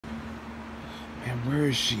Where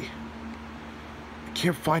is she? I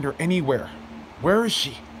can't find her anywhere. Where is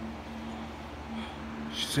she?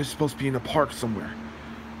 She said she's supposed to be in a park somewhere.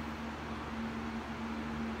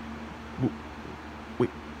 Wait.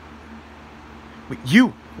 Wait,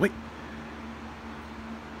 you! Wait.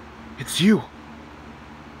 It's you.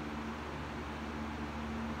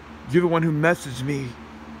 You're the one who messaged me.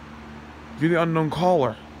 You're the unknown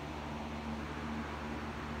caller.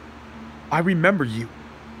 I remember you.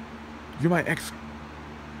 You're my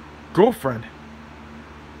ex-girlfriend.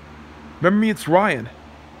 Remember me? It's Ryan.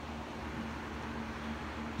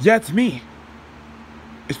 Yeah, it's me.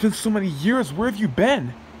 It's been so many years. Where have you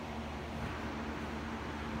been?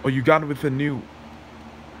 Oh, you got it with a new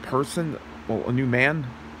person? Well, a new man?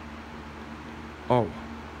 Oh.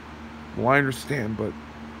 Well, I understand, but...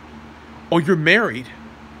 Oh, you're married?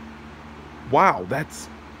 Wow, that's...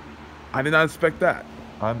 I did not expect that.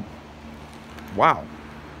 Wow.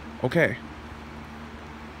 Okay.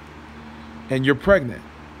 And you're pregnant.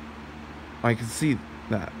 I can see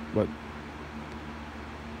that, but...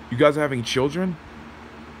 You guys are having children?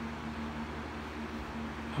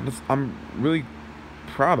 I'm really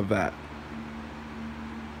proud of that.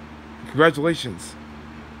 Congratulations.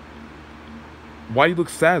 Why do you look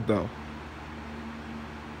sad, though?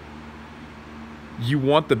 You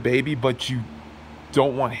want the baby, but you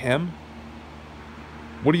don't want him?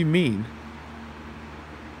 What do you mean?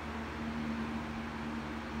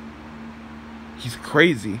 He's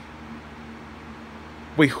crazy.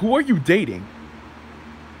 Wait, who are you dating?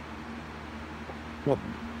 Well,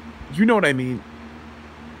 you know what I mean.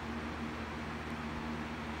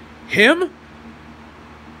 Him?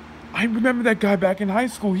 I remember that guy back in high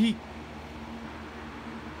school. He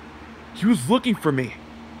was looking for me.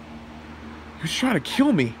 He was trying to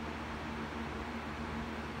kill me.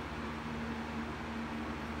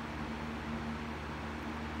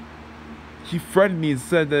 He threatened me and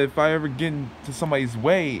said that if I ever get into somebody's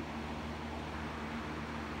way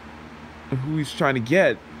of who he's trying to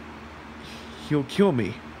get, he'll kill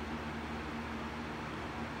me.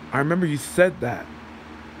 I remember you said that.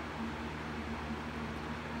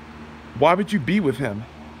 Why would you be with him?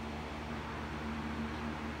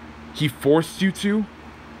 He forced you to?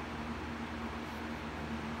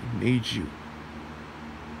 He made you.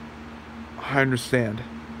 I understand.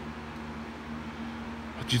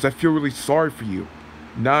 Jeez, I feel really sorry for you.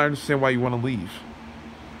 Now I understand why you want to leave.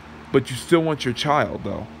 But you still want your child,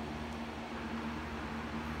 though.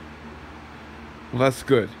 Well, that's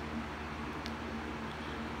good.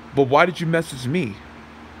 But why did you message me?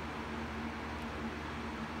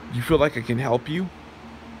 You feel like I can help you?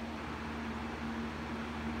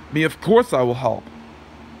 I mean, of course I will help.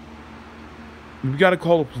 We gotta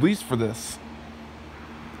call the police for this.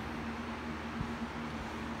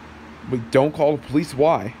 Wait, don't call the police?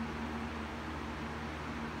 Why?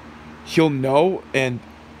 He'll know and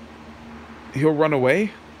he'll run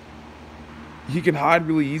away? He can hide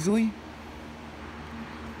really easily?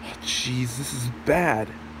 Oh, jeez, this is bad.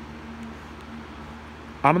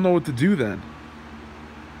 I don't know what to do then.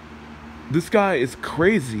 This guy is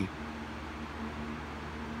crazy.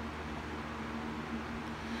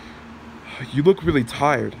 You look really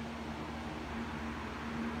tired.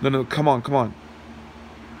 No, come on.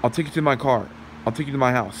 I'll take you to my car. I'll take you to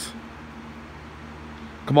my house.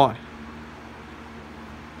 Come on.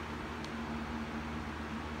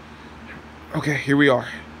 Okay, here we are.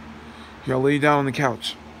 Here, I'll lay you down on the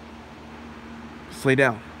couch. Just lay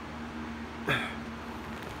down.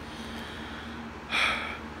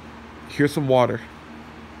 Here's some water.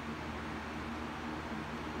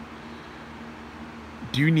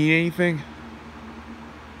 Do you need anything?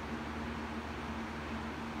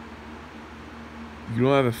 You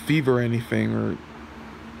don't have a fever or anything, or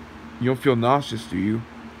you don't feel nauseous, do you?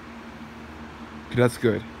 Okay, that's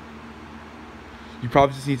good. You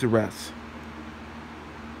probably just need to rest.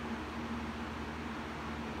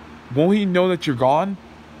 Won't he know that you're gone?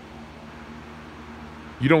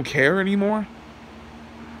 You don't care anymore?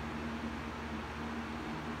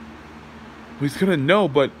 Well, he's gonna know,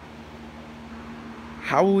 but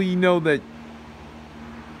how will he know that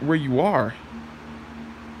where you are?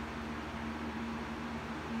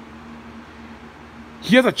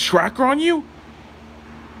 He has a tracker on you?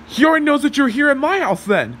 He already knows that you're here at my house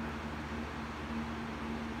then.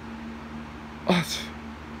 I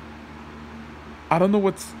don't know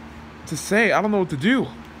what to say. I don't know what to do.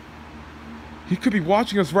 He could be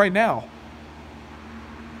watching us right now.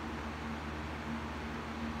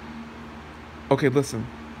 Okay, listen.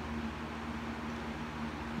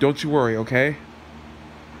 Don't you worry, okay?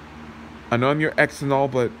 I know I'm your ex and all,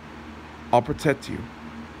 but I'll protect you.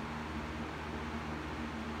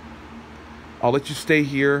 I'll let you stay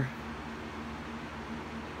here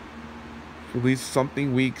for at least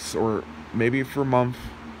something weeks or maybe for a month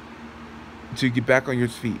until you get back on your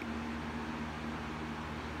feet.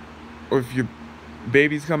 Or if your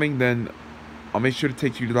baby's coming, then I'll make sure to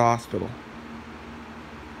take you to the hospital.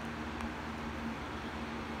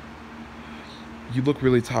 You look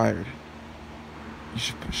really tired. You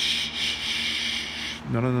should... Shh.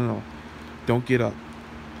 No. Don't get up.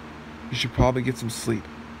 You should probably get some sleep.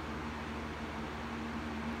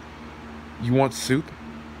 You want soup?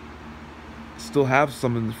 Still have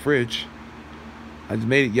some in the fridge. I just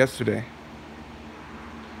made it yesterday.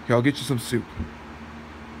 Here, I'll get you some soup.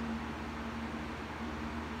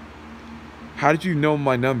 How did you know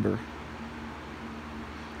my number?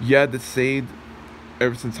 You had this saved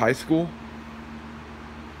ever since high school?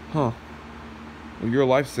 Huh. Well, you're a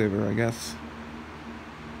lifesaver, I guess.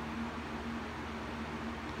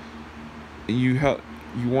 And you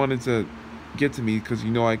wanted to get to me because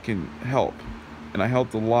you know I can help. And I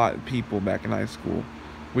helped a lot of people back in high school,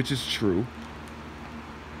 which is true.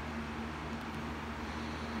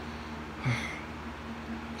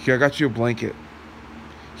 Here, I got you a blanket.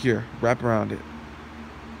 Here, wrap around it.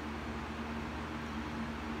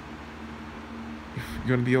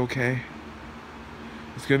 You're gonna be okay.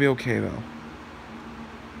 It's gonna be okay, though.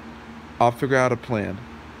 I'll figure out a plan.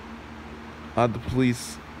 I'll have the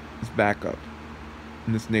police as backup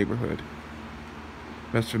in this neighborhood.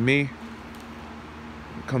 As for me,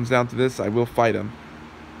 when it comes down to this, I will fight him.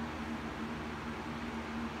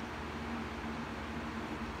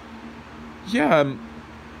 Yeah,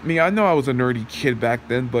 I know I was a nerdy kid back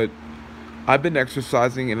then, but I've been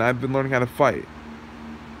exercising and I've been learning how to fight.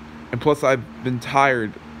 And plus, I've been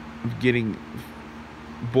tired of getting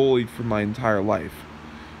bullied for my entire life.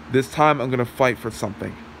 This time, I'm gonna fight for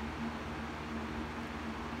something.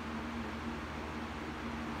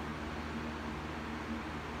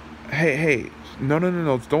 Hey, no,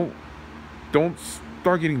 don't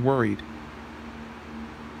start getting worried.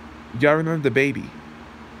 You gotta remember the baby.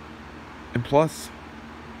 And plus,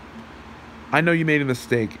 I know you made a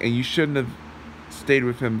mistake and you shouldn't have stayed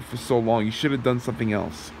with him for so long. You should have done something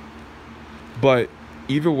else. But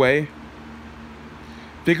either way,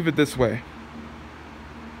 think of it this way.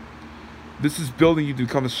 This is building you to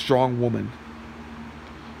become a strong woman.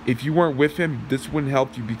 If you weren't with him, this wouldn't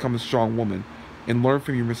help you become a strong woman and learn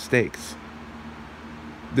from your mistakes.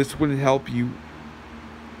 This wouldn't help you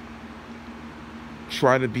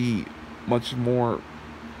try to be much more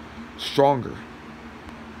stronger.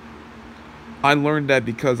 I learned that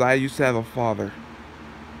because I used to have a father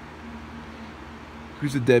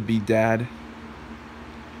who's a deadbeat dad,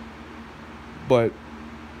 but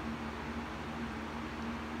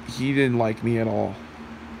he didn't like me at all.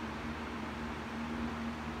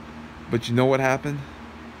 But you know what happened?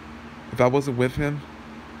 If I wasn't with him,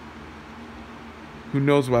 who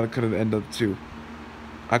knows what I could have ended up to.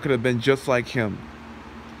 I could have been just like him,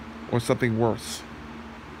 or something worse.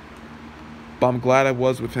 But I'm glad I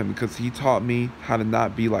was with him because he taught me how to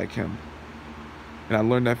not be like him. And I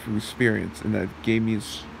learned that from experience, and that gave me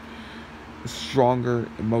a stronger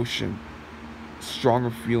emotion,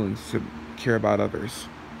 stronger feelings to care about others.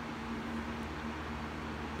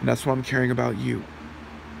 And that's what I'm caring about you.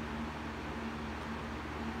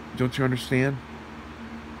 Don't you understand?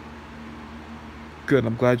 Good,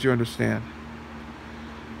 I'm glad you understand.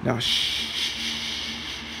 Now,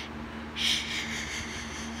 shh.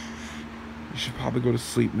 You should probably go to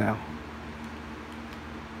sleep now.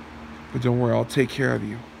 But don't worry, I'll take care of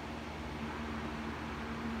you.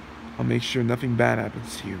 I'll make sure nothing bad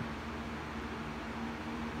happens to you.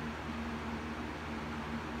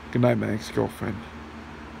 Good night, my ex-girlfriend.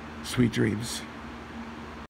 Sweet dreams.